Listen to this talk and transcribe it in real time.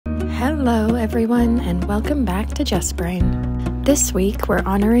Hello everyone, and welcome back to Just Brain. This week we're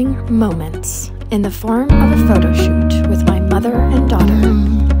honoring moments in the form of a photo shoot with my mother and daughter.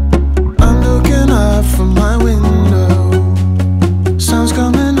 I'm looking up from my window. Sun's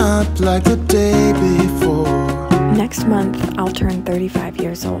coming up like the day before. Next month I'll turn 35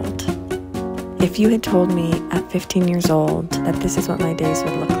 years old. If you had told me at 15 years old that this is what my days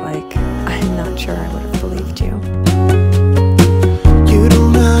would look like, I'm not sure I would have believed you. You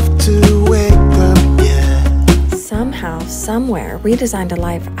don't have to wake up yet. Somehow, somewhere, we designed a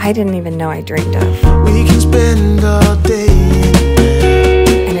life I didn't even know I dreamed of. We can spend all day in bed.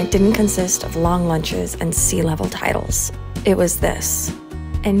 And it didn't consist of long lunches and sea-level titles. It was this.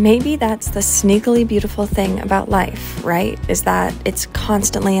 And maybe that's the sneakily beautiful thing about life, right? Is that it's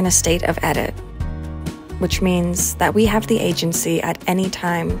constantly in a state of edit. Which means that we have the agency at any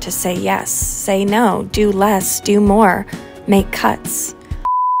time to say yes, say no, do less, do more, make cuts.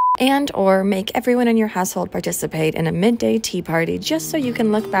 And or make everyone in your household participate in a midday tea party just so you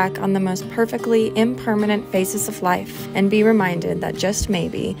can look back on the most perfectly impermanent phases of life and be reminded that just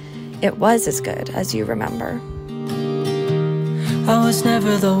maybe it was as good as you remember. I was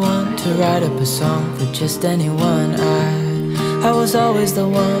never the one to write up a song for just anyone. I was always the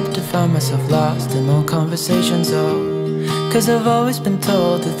one to find myself lost in old conversations, Cause I've always been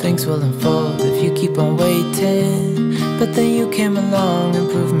told that things will unfold if you keep on waiting. But then you came along and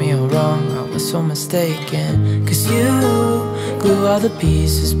proved me all wrong. I was so mistaken. Cause you glue all the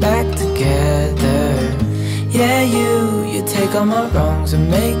pieces back together. Yeah, you take all my wrongs and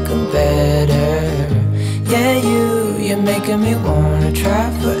make them better. Yeah, you're making me wanna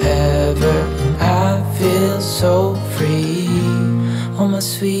try forever. And I feel so free, oh my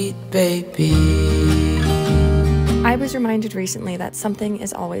sweet baby. I was reminded recently that something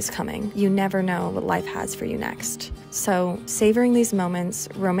is always coming. You never know what life has for you next. So, savoring these moments,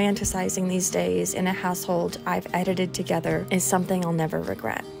 romanticizing these days in a household I've edited together is something I'll never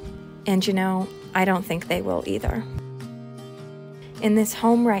regret. And you know, I don't think they will either. In this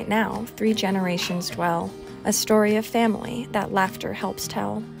home right now, 3 generations dwell, a story of family that laughter helps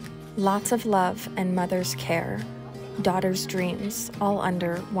tell. Lots of love and mother's care, daughter's dreams, all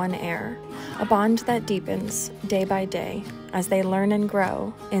under one air. A bond that deepens day by day as they learn and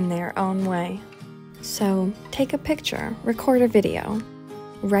grow in their own way. So take a picture, record a video,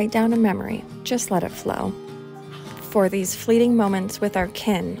 write down a memory, just let it flow. For these fleeting moments with our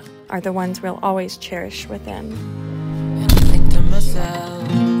kin are the ones we'll always cherish within. And I think to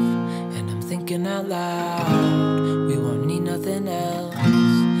myself, and I'm thinking out loud, we won't need nothing else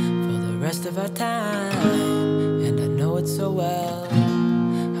for the rest of our time. And I know it so well,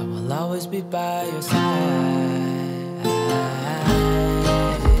 I will always be by your side.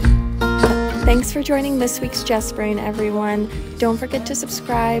 Thanks for joining this week's Just Brain, everyone. Don't forget to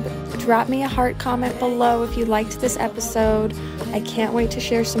subscribe. Drop me a heart comment below if you liked this episode. I can't wait to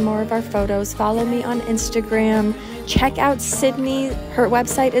share some more of our photos. Follow me on Instagram. Check out Sydney. Her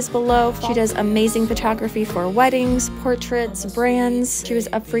website is below. She does amazing photography for weddings, portraits, brands. She was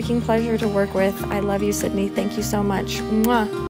a freaking pleasure to work with. I love you, Sydney. Thank you so much. Mwah.